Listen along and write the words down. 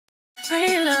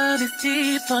love is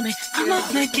deep for me. I'ma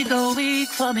make you go weak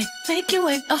for me. Make you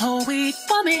wait a whole week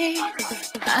for me.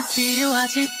 I see you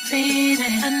watching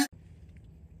feeding.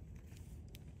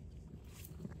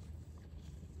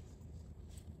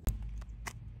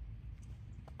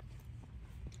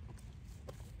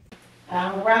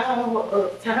 I'm around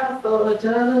uptown for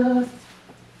just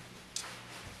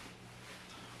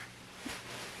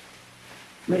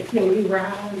making me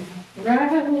ride.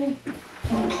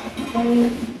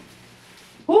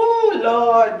 Oh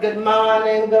Lord, good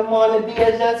morning,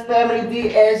 DSJ family,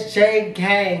 DSJ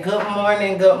gang. Good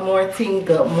morning, good morning.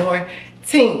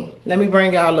 Let me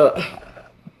bring y'all up.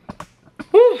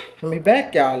 Whew, let me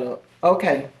back y'all up.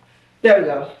 Okay, there we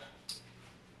go.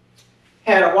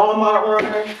 Had a Walmart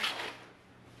run.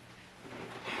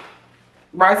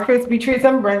 Rice Krispie treats.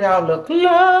 Let me bring y'all a little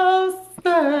closer.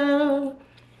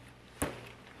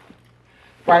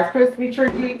 Rice Krispie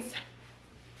treats.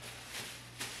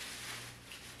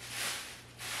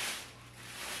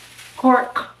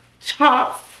 Pork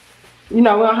chops. You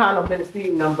know, we don't have no business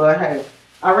eating them, but hey.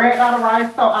 I ran out of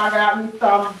rice, so I got me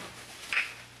some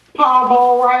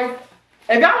parboiled rice.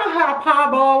 If y'all don't have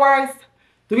parboiled rice,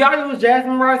 do y'all use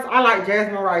jasmine rice? I like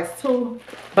jasmine rice too.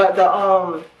 But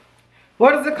the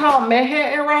what is it called?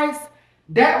 Manhattan rice?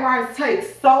 That rice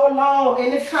takes so long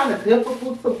and it's kind of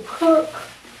difficult to cook.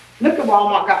 Look at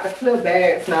Walmart got the clear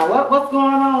bags now. What's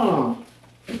going on?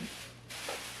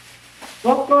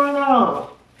 What's going on?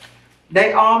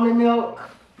 They almond milk,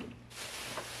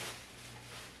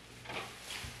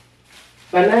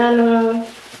 banana,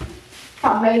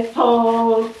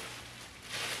 tomatoes,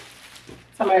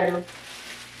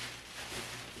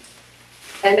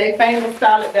 and they famous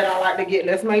salad that I like to get.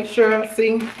 Let's make sure.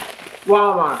 See,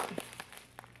 Walmart.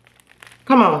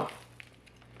 Come on.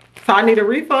 So I need a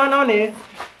refund on this.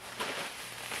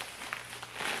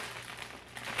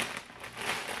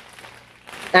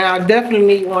 And I definitely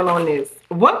need one on this.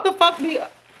 What the fuck be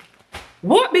up?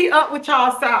 What be up with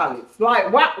y'all salads?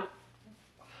 Like what?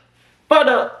 For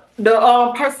the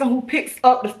person who picks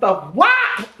up the stuff.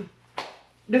 Why?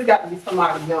 This got to be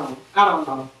somebody young. I don't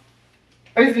know.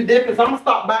 It's ridiculous. I'm gonna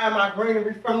start buying my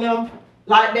greenery from them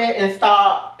like that and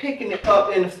start picking it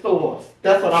up in the stores.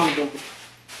 That's what I'm doing.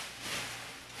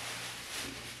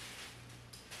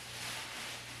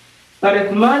 But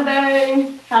it's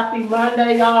Monday. Happy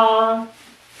Monday, y'all.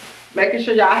 Making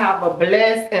sure y'all have a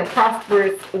blessed and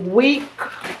prosperous week.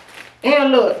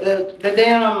 And look, the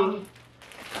damn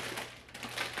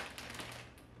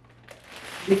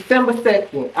December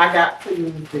 2nd, I got to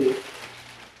use this.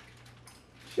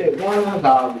 Shit, one of my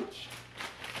garbage.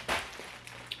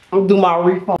 I'm gonna do my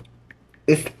refund.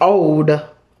 It's old.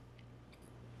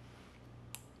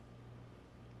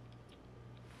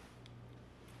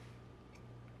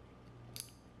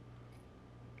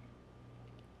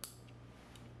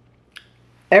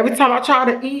 Every time I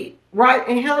try to eat right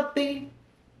and healthy,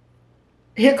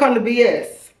 here come the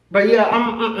BS. But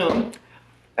yeah,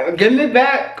 give me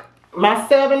back my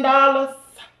 $7.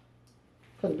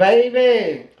 Cause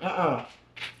baby,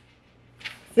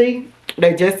 See,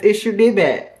 they just issued it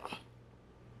back.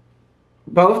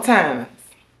 Both times.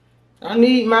 I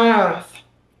need mine.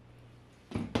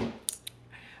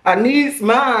 I need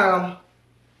mine.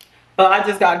 But I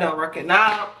just got done working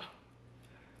out.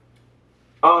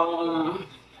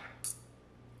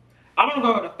 I'm gonna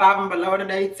go to 5 and Below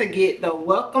today to get the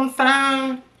welcome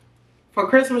sign for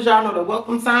Christmas. Y'all know the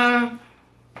welcome sign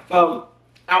from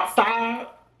outside,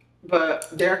 but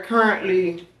they're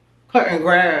currently cutting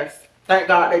grass. Thank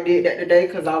God they did that today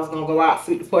because I was gonna go out,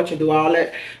 sweep the porch, and do all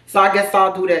that. So I guess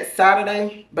I'll do that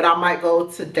Saturday, but I might go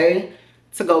today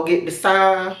to go get the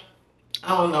sign.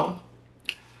 I don't know.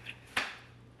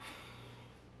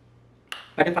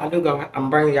 But if I do go,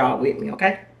 I'm bringing y'all with me,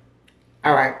 okay?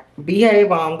 All right, behave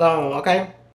while I'm gone, okay?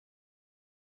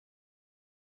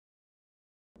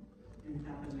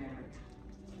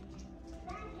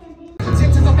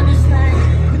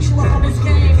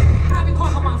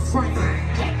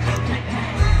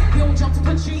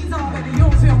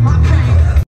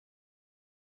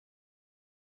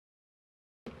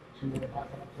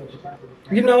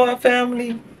 You know what,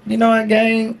 family? You know what,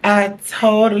 gang? I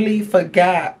totally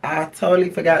forgot.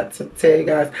 To tell you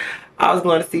guys. I was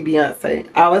going to see Beyonce.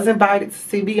 I was invited to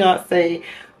see Beyonce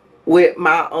with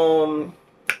my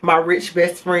my rich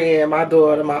best friend, my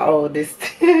daughter, my oldest.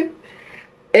 And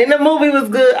the movie was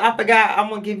good. I forgot. I'm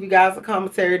gonna give you guys a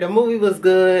commentary. The movie was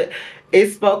good.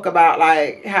 It spoke about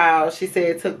like how she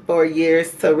said it took 4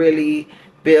 years to really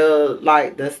build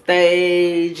like the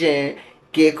stage and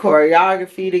get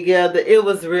choreography together. It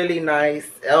was really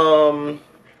nice.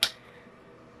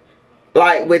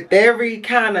 like with every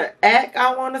kind of act,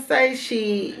 I want to say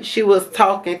she was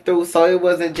talking through, so it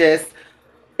wasn't just,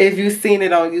 if you seen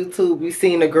it on YouTube, you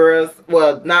seen the girls,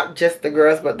 well, not just the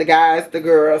girls, but the guys, the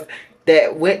girls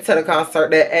that went to the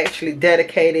concert that actually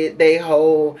dedicated their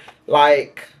whole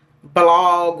like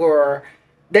blog or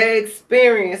their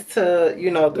experience to, you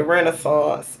know, the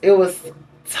Renaissance. It was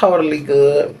totally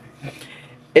good.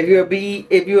 If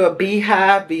you're a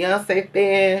Beehive Beyonce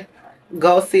fan,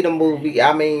 go see the movie.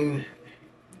 I mean,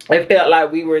 it felt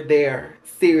like we were there.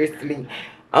 Seriously.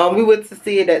 We went to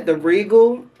see it at the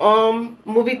Regal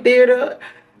movie theater.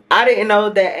 I didn't know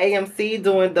that AMC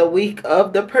during the week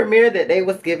of the premiere that they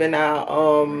was giving out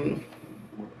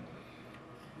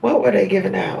what were they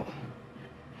giving out?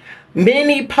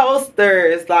 Mini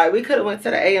posters. Like, we could have went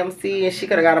to the AMC and she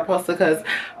could have got a poster, because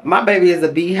my baby is a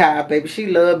Beehive baby. She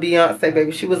loved Beyonce,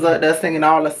 baby. She was up there singing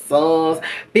all the songs.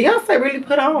 Beyonce really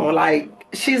put on. Like,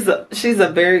 she's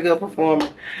a very good performer.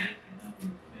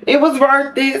 It was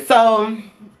worth it. So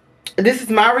this is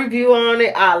my review on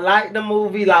it. I like the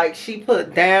movie. Like, she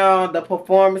put down the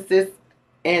performances,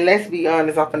 and let's be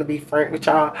honest, I'm gonna be frank with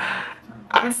y'all,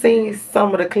 I seen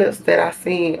some of the clips that I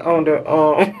seen on the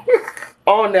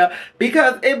on there,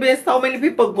 because it been so many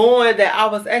people going that I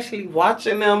was actually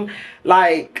watching them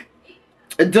like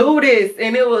do this,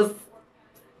 and it was,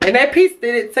 and they pieced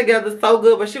it together so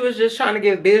good. But she was just trying to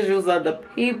give visuals of the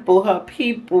people, her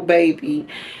people, baby.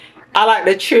 I like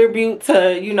the tribute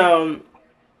to, you know,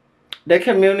 the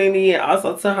community, and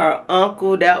also to her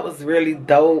uncle. That was really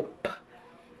dope.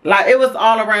 Like, it was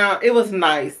all around, it was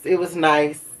nice. It was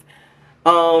nice.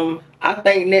 I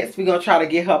think next we're gonna try to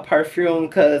get her perfume,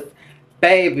 because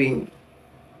baby,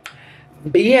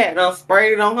 B had done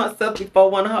sprayed it on herself before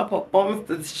one of her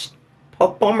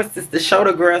performances to show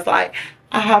the girls like,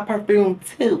 I have perfume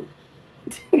too.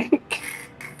 But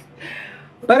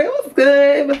it was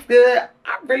good. It was good.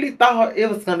 I really thought it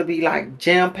was gonna be like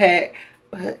jam-packed,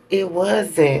 but it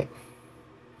wasn't.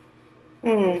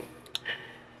 I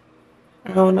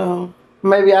don't know.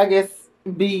 Maybe, I guess,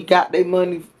 B got their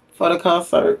money for the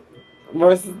concert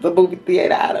versus the movie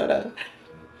theater. I don't know.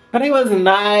 But it was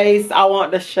nice. I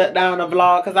wanted to shut down the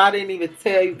vlog because I didn't even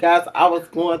tell you guys I was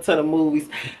going to the movies.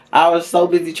 I was so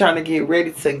busy trying to get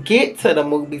ready to get to the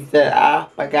movies that I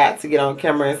forgot to get on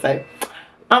camera and say,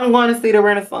 I'm going to see the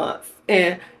Renaissance.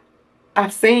 And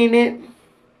I've seen it.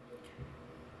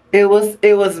 It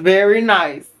was very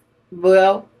nice.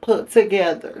 Well put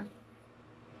together.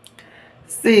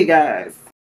 See you guys.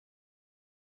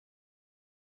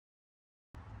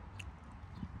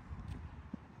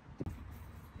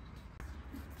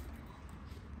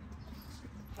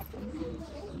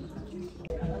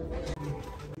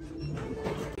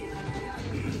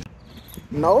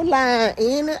 No line,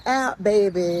 in and out,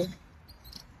 baby.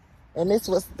 And this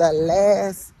was the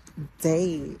last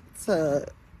day to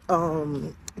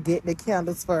get the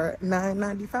candles for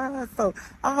 $9.95. So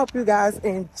I hope you guys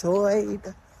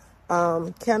enjoyed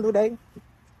Candle Day.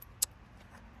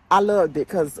 I loved it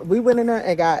because we went in there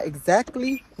and got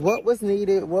exactly what was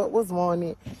needed, what was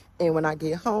wanted. And when I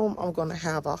get home, I'm going to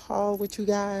have a haul with you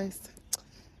guys.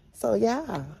 So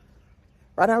yeah,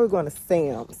 right now we're going to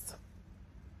Sam's.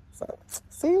 So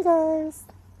see you guys.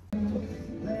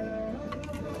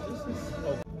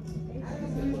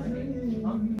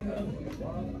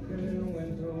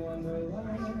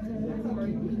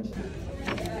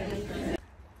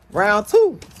 Round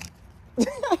two.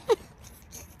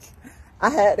 I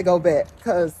had to go back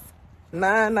because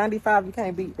 $9.95, you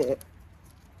can't beat that.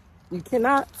 You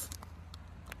cannot.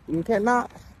 You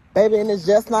cannot. Baby, and it's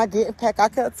just not getting packed. I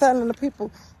kept telling the people,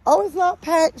 oh, it's not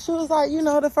packed. She was like, you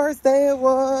know, the first day it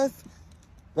was.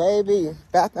 Baby,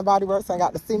 Bath and Body Works ain't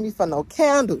got to see me for no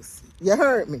candles. You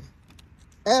heard me.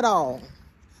 At all.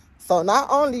 So not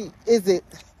only is it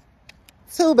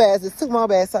 2 bags, it's 2 more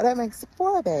bags. So that makes it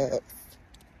 4 bags.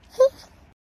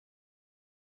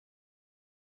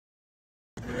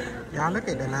 Y'all look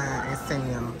at the line at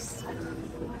Sam's.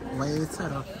 Way to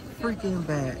the freaking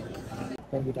back.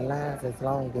 Maybe the lines as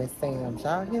long as Sam's.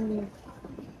 Y'all hear me?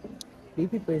 These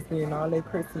people is getting all their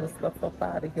Christmas stuff up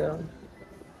out of here.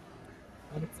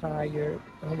 I'm tired.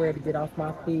 I'm ready to get off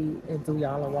my feet and do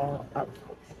y'all a walk.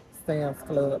 Sam's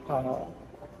Club haul.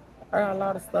 I got a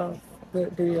lot of stuff.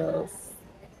 Good deals.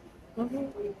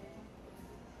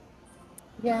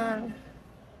 Yeah.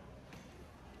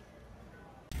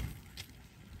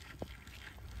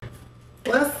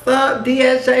 What's up,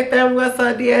 DSJ family? What's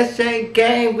up, DSJ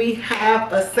gang? We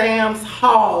have a Sam's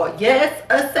haul. Yes,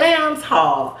 a Sam's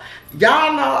haul.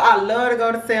 Y'all know I love to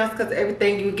go to Sam's because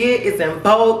everything you get is in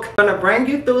bulk. I'm gonna bring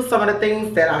you through some of the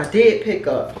things that I did pick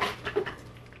up.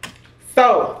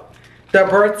 So, The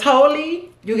Bertolli,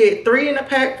 you get 3 in a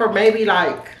pack for maybe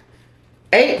like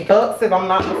 $8 if I'm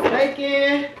not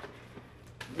mistaken.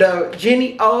 The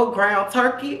Jenny O ground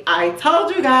turkey. I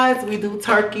told you guys we do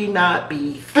turkey, not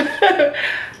beef.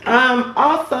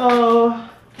 Also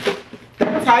the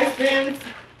Tyson's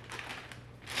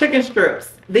chicken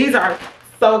strips. These are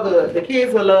so good. The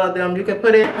kids will love them. You can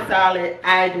put it in a salad.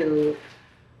 I do.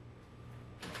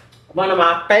 One of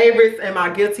my favorites and my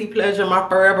guilty pleasure, my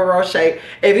Forever Rocher.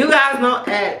 If you guys know,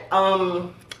 at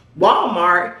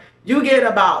Walmart, you get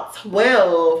about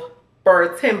 12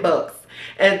 for $10.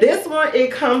 And this one,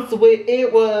 it comes with,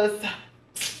 it was,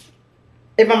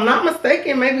 if I'm not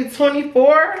mistaken, maybe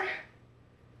 24.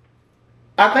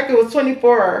 I think it was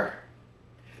 24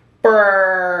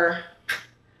 for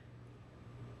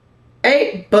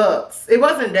 $8. It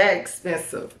wasn't that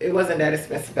expensive. It wasn't that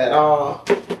expensive at all.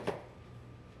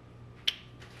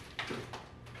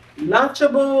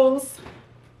 Lunchables,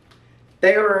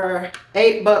 they were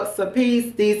 $8 a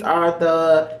piece. These are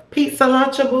the pizza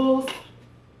Lunchables.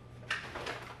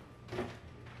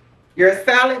 Your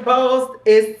salad bowls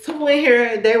is 2 in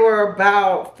here. They were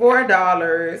about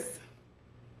 $4.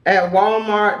 At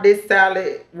Walmart, this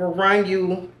salad will run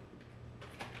you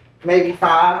maybe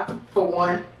 $5 for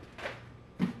one,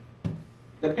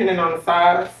 depending on the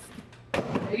size.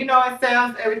 You know, it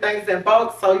sounds everything's in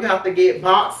bulk, so you have to get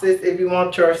boxes if you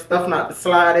want your stuff not to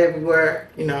slide everywhere,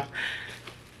 you know.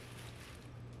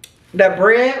 The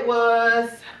bread was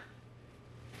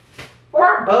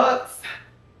 $4.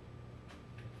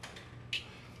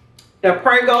 The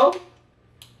Prego,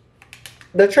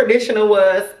 the traditional,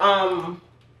 was $5.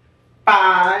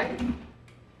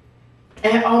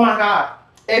 And oh my God,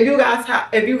 if you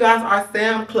guys are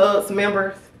Sam Club's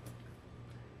members,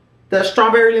 the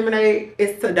strawberry lemonade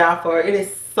is to die for. It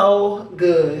is so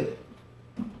good.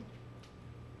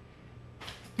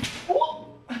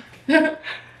 And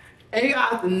you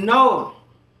guys know,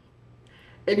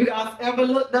 if you guys ever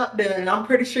looked up there, and I'm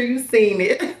pretty sure you've seen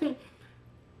it,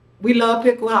 we love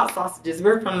pickle hot sausages.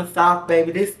 We're from the South,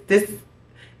 baby. This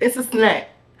it's a snack.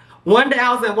 One day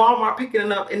I was at Walmart picking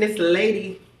it up, and this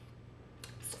lady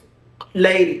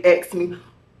asked me,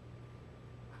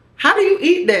 "How do you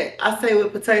eat that?" I say,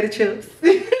 "With potato chips."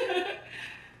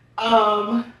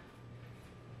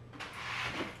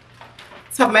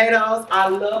 Tomatoes. I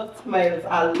love tomatoes.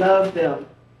 I love them.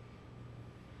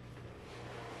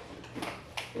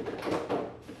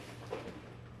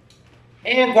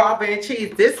 And guava and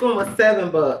cheese. This one was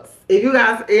 $7. If you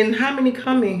guys, and how many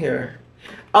come in here?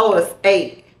 Oh, it's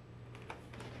 8.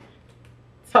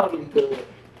 Totally good.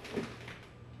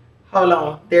 Hold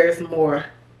on, there's more.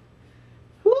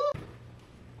 Woo.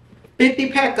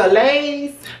 50 pack of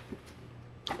Lay's,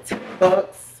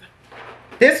 $10.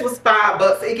 This was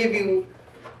 $5. It give you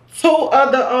 2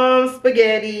 other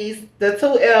spaghettis, the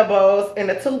 2 elbows, and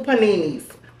the 2 paninis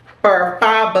for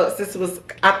 $5. This was,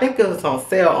 I think it was on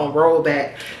sale on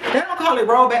rollback. They don't call it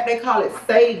rollback, they call it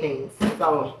savings.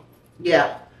 So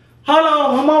yeah. Hold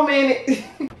on, one more minute.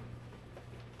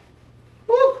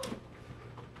 Woo.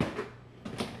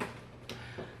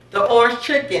 The orange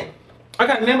chicken.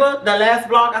 Okay, remember the last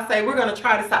vlog I say we're gonna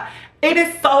try this out. It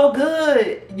is so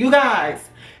good, you guys.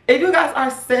 If you guys are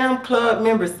Sam Club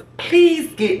members,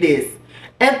 please get this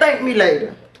and thank me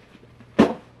later.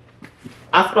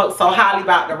 I spoke so highly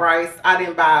about the rice. I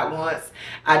didn't buy it once.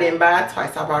 I didn't buy it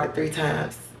twice. I bought it 3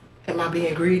 times. Am I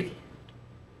being greedy?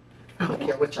 I don't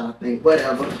care what y'all think.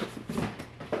 Whatever.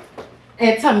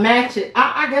 And to match it,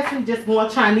 I guess we just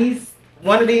want Chinese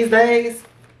one of these days.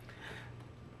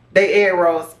 They egg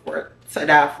rolls were to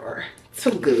die for.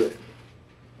 Too good.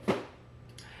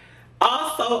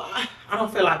 Also, I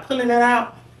don't feel like pulling it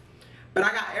out, but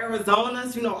I got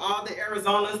Arizona's. You know, all the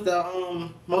Arizona's, the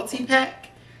multi-pack.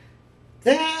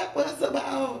 That was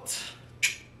about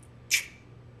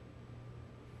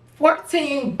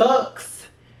 $14.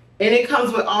 And it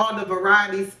comes with all the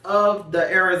varieties of the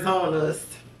Arizona's.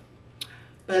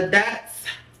 But that's,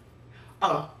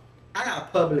 oh, I got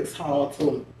a Publix haul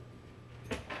too.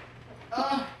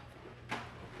 I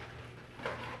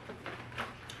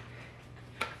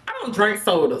don't drink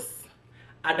sodas.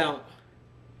 I don't.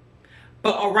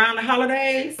 But around the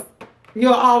holidays,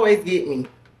 you'll always get me.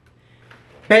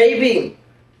 Baby,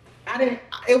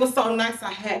 it was so nice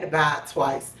I had to buy it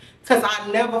twice. Because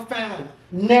I never found them.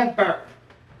 Never.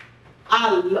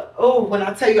 Oh, when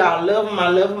I tell you I love them, I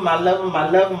love them, I love them, I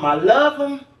love them, I love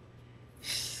them.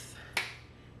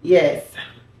 Yes.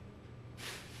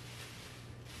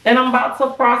 And I'm about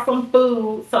to fry some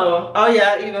food. So, oh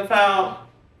yeah, I even found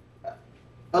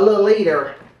a little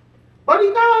liter. What do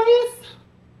you call this?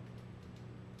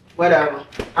 Whatever.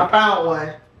 I found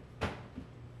one.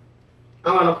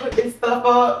 I'm gonna put this stuff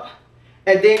up.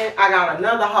 And then I got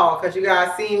another haul because you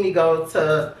guys seen me go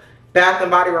to Bath and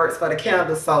Body Works for the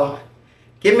candles. So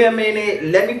give me a minute.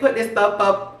 Let me put this stuff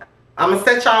up. I'm gonna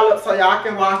set y'all up so y'all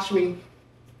can watch me.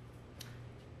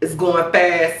 It's going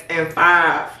fast in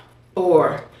 5,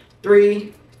 4,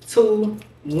 3, 2,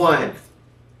 1.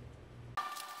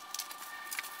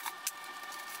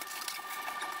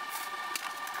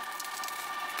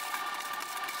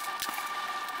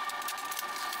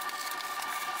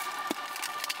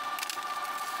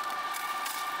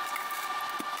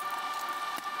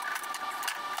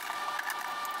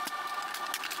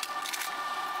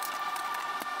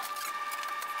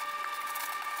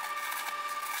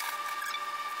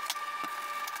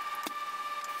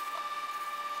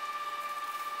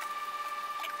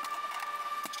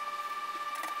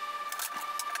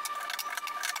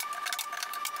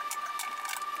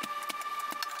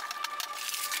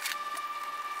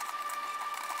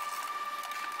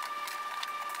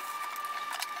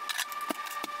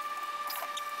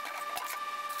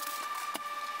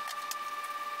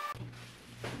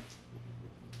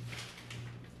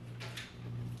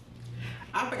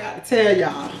 I forgot to tell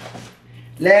y'all,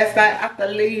 last night after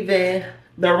leaving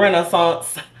the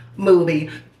Renaissance movie,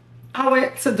 I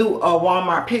went to do a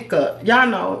Walmart pickup. Y'all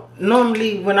know,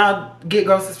 normally when I get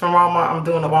groceries from Walmart, I'm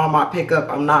doing a Walmart pickup.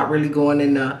 I'm not really going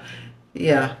in the,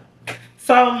 yeah.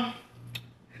 So,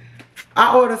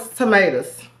 I ordered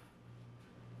tomatoes.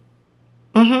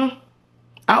 I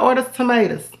ordered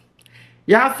tomatoes.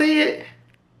 Y'all see it?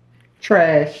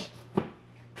 Trash.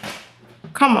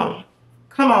 Come on.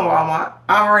 Come on, Walmart.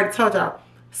 I already told y'all.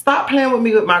 Stop playing with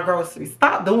me with my groceries.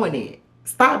 Stop doing it.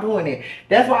 Stop doing it.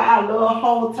 That's why I love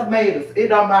whole tomatoes. It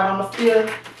don't matter. I'm going to still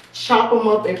chop them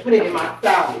up and put it in my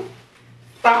salad.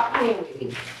 Stop playing with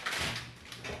me.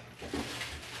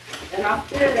 And I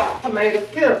still got tomatoes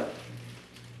here.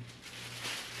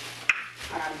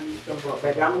 I gotta use some up,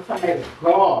 baby. I'm gonna tomato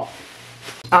go.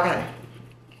 Okay.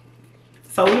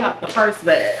 So we have the first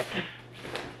bag.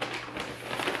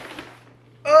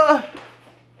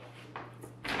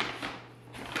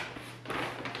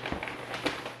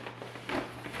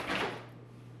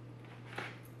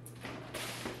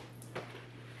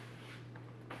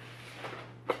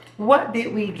 What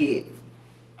did we get?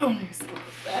 Oh, this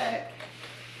bag.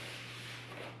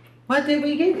 What did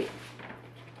we get?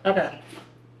 Okay.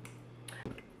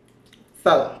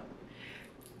 So,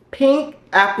 pink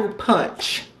apple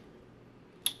punch.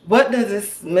 What does it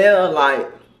smell like?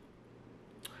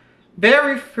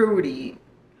 Very fruity.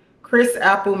 Crisp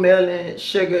apple, melon,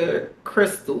 sugar,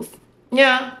 crystals.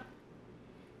 Yeah.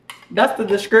 That's the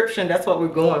description. That's what we're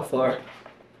going for.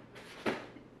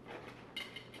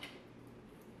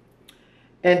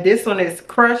 And this one is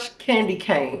crushed candy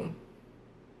cane.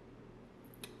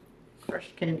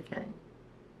 Crushed candy cane.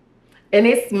 And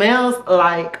it smells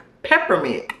like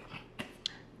peppermint.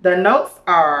 The notes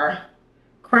are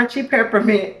crunchy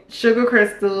peppermint, sugar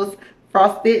crystals,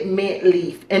 frosted mint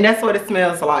leaf. And that's what it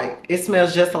smells like. It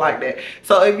smells just like that.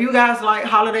 So if you guys like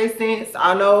holiday scents,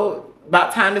 I know by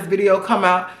the time this video come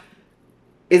out,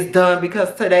 it's done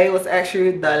because today was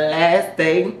actually the last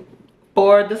day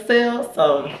for the sale.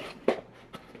 So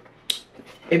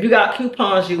if you got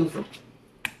coupons, use them.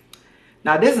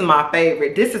 Now this is my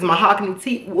favorite. This is Mahogany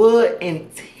Teak Wood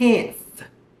Intense.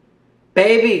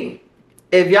 Baby,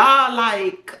 if y'all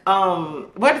like,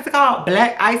 what is it called?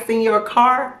 Black ice in your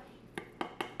car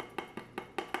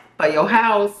for your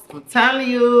house. I'm telling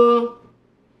you,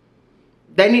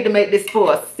 they need to make this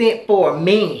for a scent for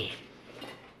me.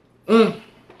 I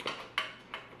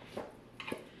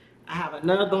have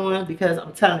another one because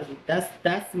I'm telling you,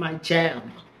 that's my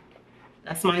jam.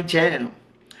 That's my jam.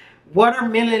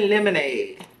 Watermelon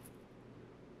lemonade.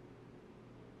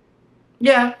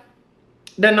 Yeah.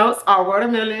 The notes are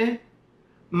watermelon,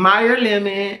 Meyer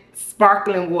lemon,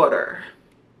 sparkling water.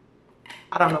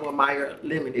 I don't know what Meyer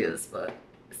lemon is, but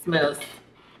it smells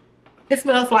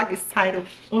like it's titled.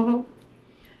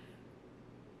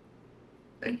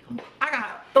 I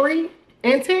got 3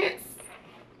 intense.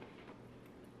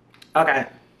 Okay.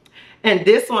 And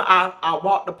this one I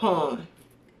walked upon.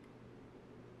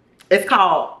 It's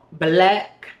called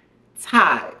Black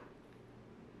Tie.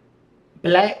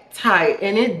 Black Tie.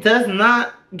 And it does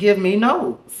not give me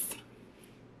notes.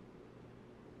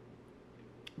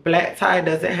 Black Tie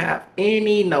doesn't have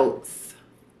any notes.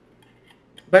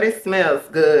 But it smells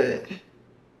good.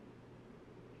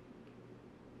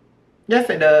 Yes,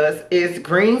 it does. It's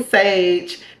green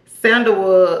sage,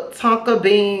 sandalwood, tonka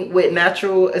bean with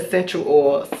natural essential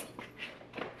oils.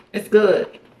 It's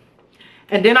good.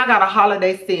 And then I got a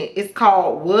holiday scent. It's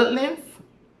called Woodlands.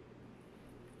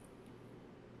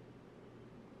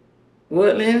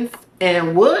 Woodlands.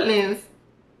 And Woodlands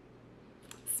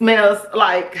smells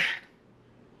like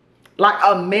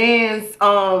a man's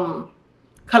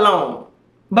cologne,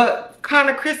 but kind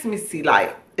of Christmassy.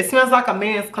 Like it smells like a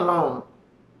man's cologne.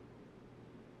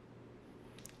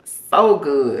 So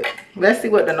good. Let's see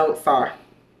what the notes are.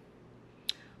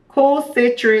 Cool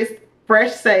citrus,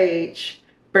 fresh sage,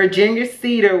 Virginia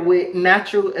cedar with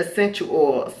natural essential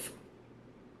oils.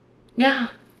 Yeah.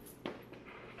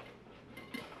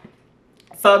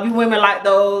 So if you women like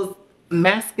those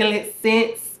masculine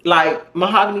scents, like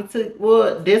mahogany teak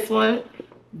wood, this one,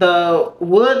 the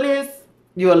Woodlands,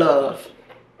 you'll love.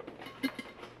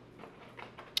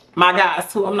 My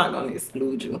guys too, I'm not gonna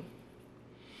exclude you.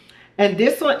 And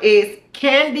this one is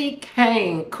Candy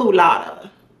Cane Culotta.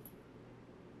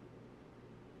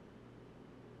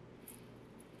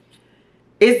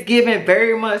 It's giving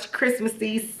very much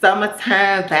Christmassy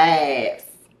summertime vibes.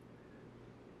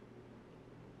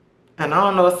 And I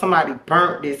don't know if somebody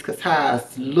burnt this because how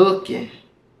it's looking.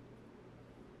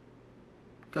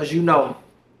 Because you know,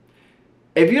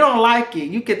 if you don't like it,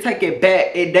 you can take it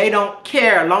back. If they don't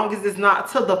care, as long as it's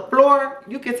not to the floor,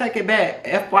 you can take it back.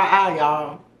 FYI,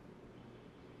 y'all.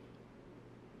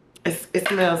 It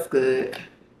smells good.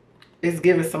 It's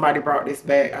giving somebody brought this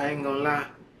back. I ain't gonna lie.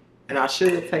 And I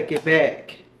should take it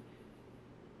back.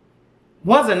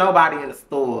 Wasn't nobody in the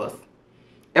stores.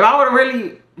 If I would have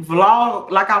really vlogged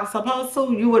like I was supposed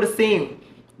to, you would have seen.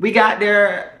 We got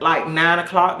there like 9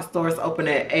 o'clock. The store's open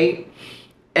at 8.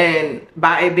 And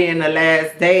by it being the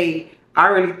last day, I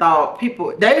really thought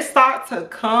people, they start to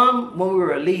come when we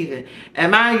were leaving.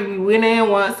 And mind you, we went in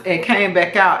once and came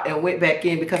back out and went back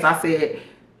in because I said,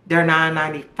 they're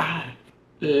 $9.95.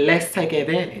 Let's take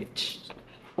advantage.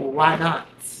 Why not?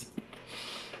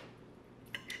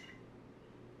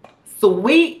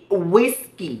 Sweet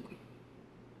whiskey.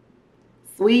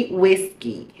 Sweet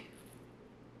whiskey.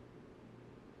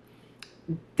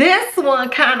 This one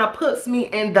kind of puts me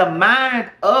in the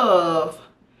mind of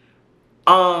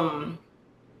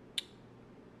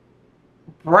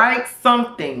bright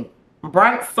something.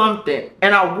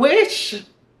 And I wish,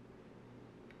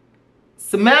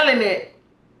 smelling it,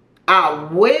 I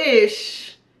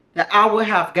wish that I would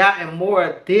have gotten more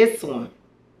of this one.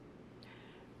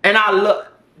 And I look,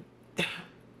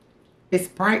 it's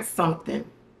bright something.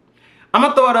 I'm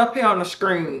gonna throw it up here on the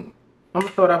screen.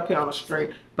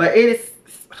 But it is,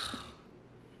 I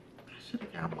should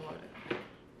have got more of that.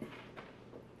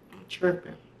 I'm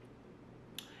tripping.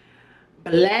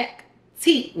 Black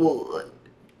teak wood.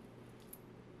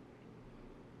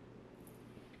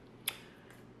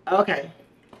 Okay,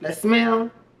 let's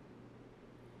smell.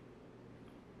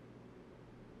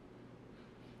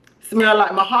 Smell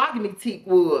like mahogany teak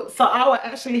wood. So I would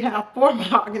actually have 4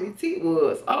 mahogany teak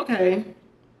woods. Okay.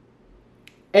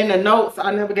 And the notes,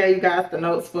 I never gave you guys the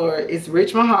notes for it. It's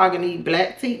rich mahogany,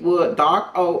 black teak wood,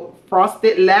 dark oak,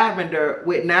 frosted lavender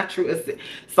with natural.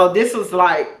 So this was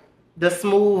like the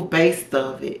smooth base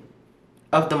of it,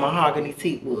 of the mahogany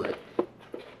teak wood.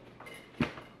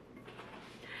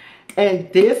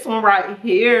 And this one right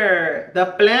here,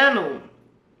 the flannel.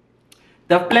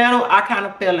 The flannel I kind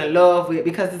of fell in love with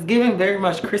because it's giving very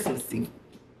much Christmassy.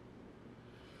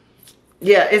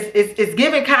 Yeah, it's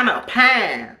giving kind of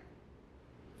pine.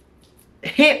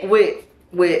 Hint with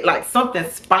like something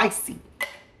spicy.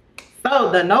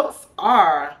 So the notes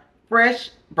are fresh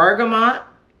bergamot,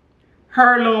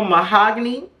 heirloom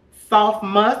mahogany, soft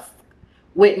musk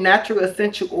with natural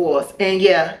essential oils. And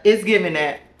yeah, it's giving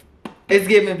that. It's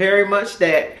giving very much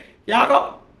that. Y'all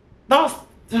go, don't,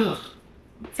 I'm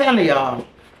telling y'all.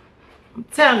 I'm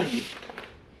telling you.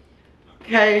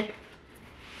 Okay.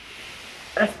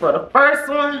 That's for the first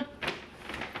one.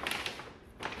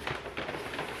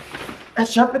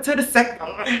 Let's jump into the second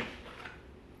one.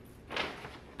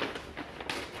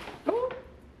 Ooh,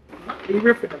 might be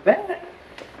ripping the bag.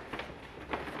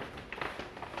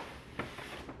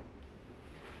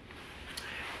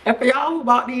 And for y'all who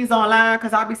bought these online,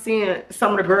 because I be seeing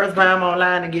some of the girls buy them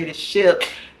online and get it shipped.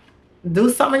 Do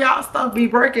some of y'all stuff be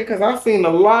breaking? Because I've seen a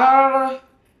lot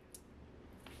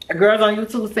of girls on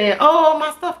YouTube saying, oh,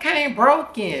 my stuff came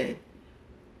broken.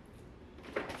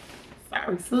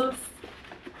 Sorry, sis.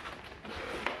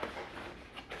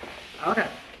 Okay.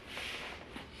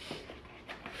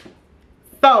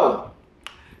 So,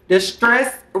 the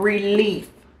stress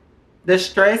relief. The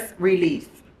stress relief.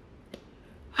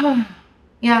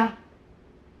 Yeah.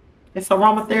 It's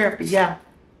aromatherapy, yeah.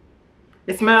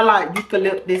 It smells like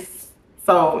eucalyptus.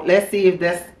 So let's see if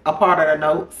that's a part of the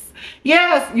notes.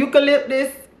 Yes,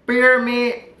 eucalyptus,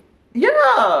 spearmint.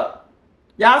 Yeah.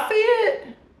 Y'all see it?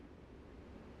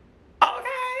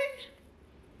 Okay.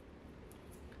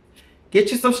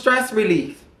 Get you some stress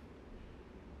relief.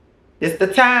 It's the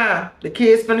time. The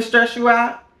kids finna stress you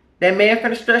out. That man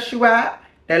finna stress you out.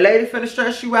 That lady finna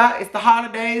stress you out. It's the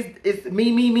holidays. It's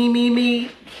me, me, me, me,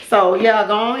 me. So, yeah,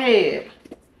 go ahead.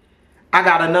 I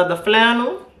got another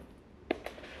flannel.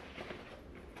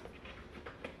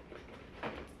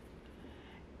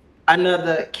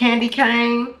 Another candy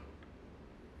cane.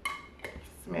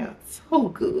 Smells so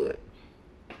good.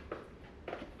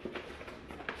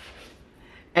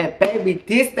 And baby,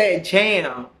 this that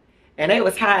jam. And they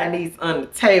was hiding these on the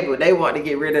table. They wanted to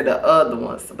get rid of the other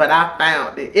ones. But I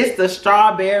found it. It's the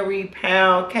strawberry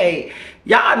pound cake.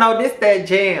 Y'all know this that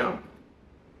jam.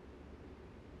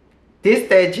 This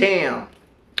that jam.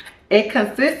 It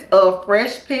consists of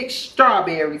fresh picked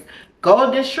strawberries,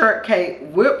 golden shortcake,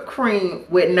 whipped cream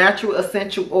with natural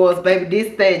essential oils. Baby,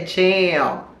 this that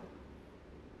jam.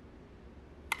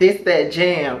 This that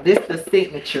jam. This the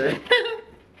signature.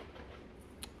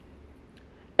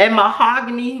 And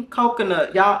mahogany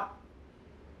coconut, y'all.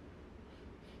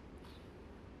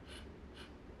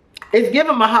 It's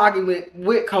giving mahogany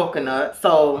with coconut.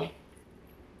 So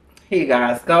here you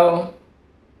guys go.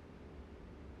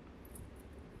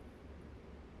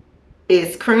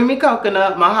 It's creamy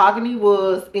coconut, mahogany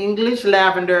woods, English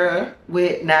lavender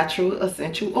with natural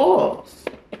essential oils.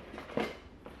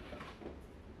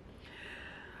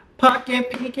 Pumpkin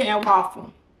pecan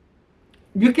waffle.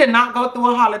 You cannot go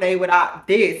through a holiday without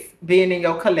this being in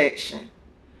your collection.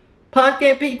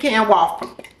 Pumpkin pecan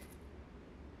waffle.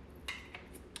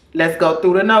 Let's go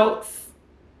through the notes.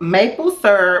 Maple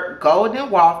syrup, golden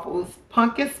waffles,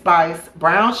 pumpkin spice,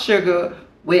 brown sugar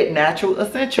with natural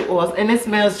essential oils. And it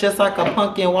smells just like a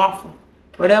pumpkin waffle.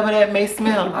 Whatever that may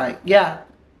smell like. Yeah.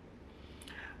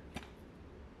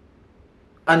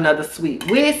 Another sweet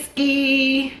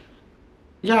whiskey.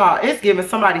 Y'all, it's giving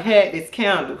somebody had this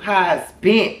candle. How it's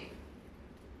bent.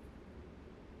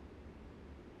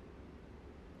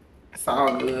 It's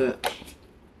all good. I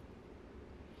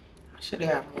should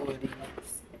have more of these.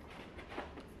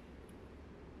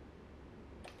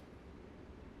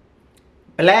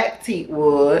 Black teak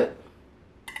wood.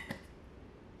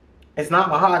 It's not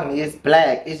mahogany, it's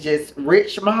black. It's just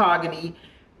rich mahogany.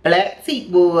 Black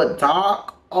teak wood,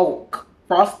 dark oak,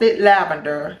 frosted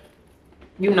lavender.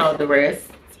 You know the rest.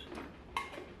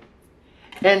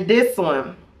 And this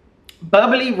one,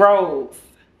 bubbly rose.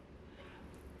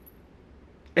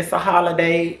 It's a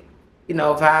holiday, you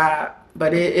know, vibe,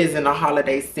 but it isn't a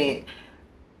holiday scent.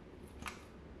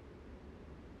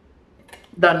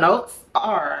 The notes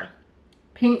are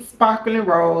pink sparkling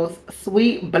rose,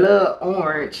 sweet blood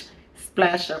orange,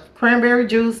 splash of cranberry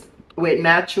juice with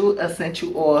natural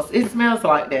essential oils. It smells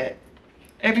like that.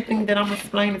 Everything that I'm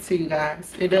explaining to you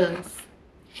guys, it does.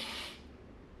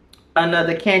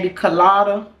 Another candy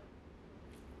colada.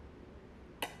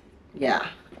 Yeah.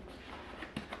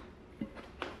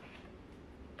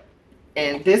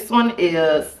 And this one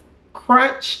is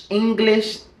Crunch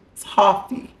English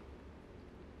Toffee.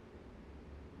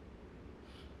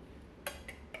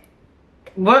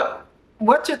 What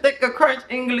you think of Crunch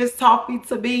English Toffee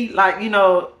to be? Like, you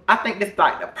know, I think it's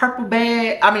like the purple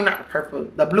bag. I mean, not the purple,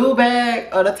 the blue bag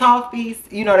of the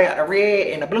toffees. You know, they got the red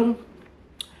and the blue.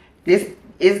 This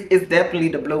is definitely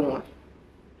the blue one.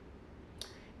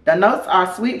 The notes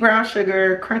are sweet brown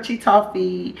sugar, crunchy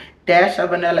toffee, dash of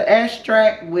vanilla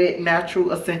extract with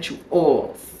natural essential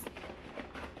oils.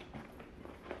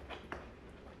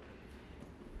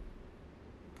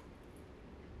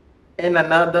 And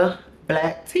another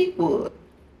black teak wood.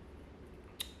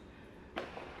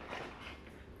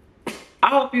 I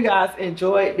hope you guys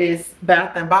enjoyed this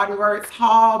Bath and Body Works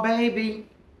haul, baby.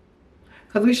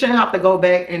 Because we shouldn't have to go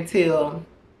back until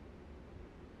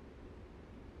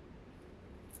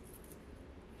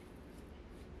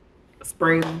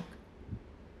spring,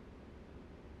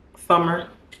 summer,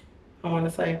 I want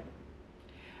to say.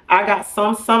 I got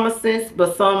some summer scents,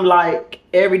 but some like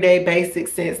everyday basic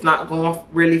scents, not going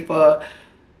really for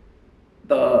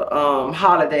the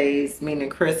holidays, meaning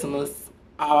Christmas.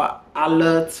 I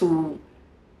love to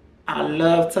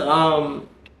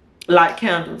light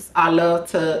candles. I love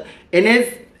to, and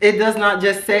it does not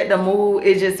just set the mood,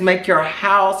 it just make your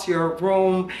house, your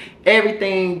room,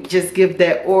 everything just give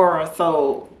that aura.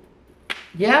 So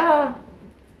yeah,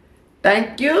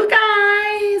 thank you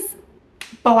guys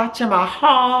for watching my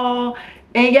haul.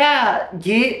 And yeah,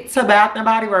 get to Bath and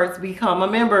Body Works, become a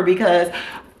member, because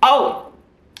oh,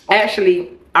 actually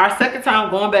our second time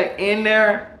going back in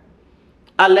there,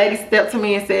 a lady stepped to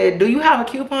me and said, do you have a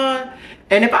coupon?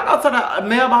 And if I go to the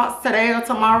mailbox today or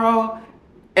tomorrow,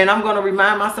 and I'm going to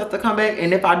remind myself to come back,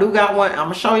 and if I do got one, I'm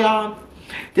going to show y'all.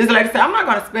 This lady said, I'm not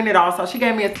going to spend it all. So she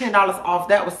gave me a $10 off.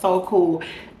 That was so cool.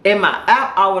 In my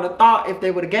app, I would have thought if they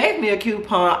would have gave me a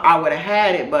coupon, I would have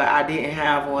had it, but I didn't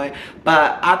have one.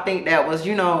 But I think that was,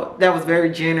 you know, that was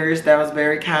very generous. That was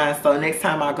very kind. So next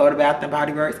time I go to Bath and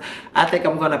Body Works, I think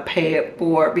I'm going to pay it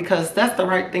for it because that's the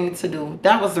right thing to do.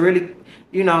 That was really,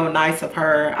 you know, nice of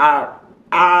her.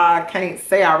 I can't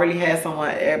say I really had someone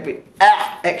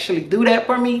actually do that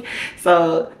for me.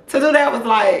 So to do that was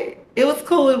like, it was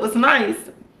cool. It was nice.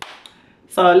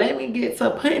 So let me get to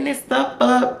putting this stuff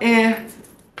up and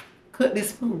cook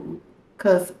this food,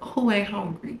 because who ain't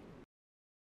hungry?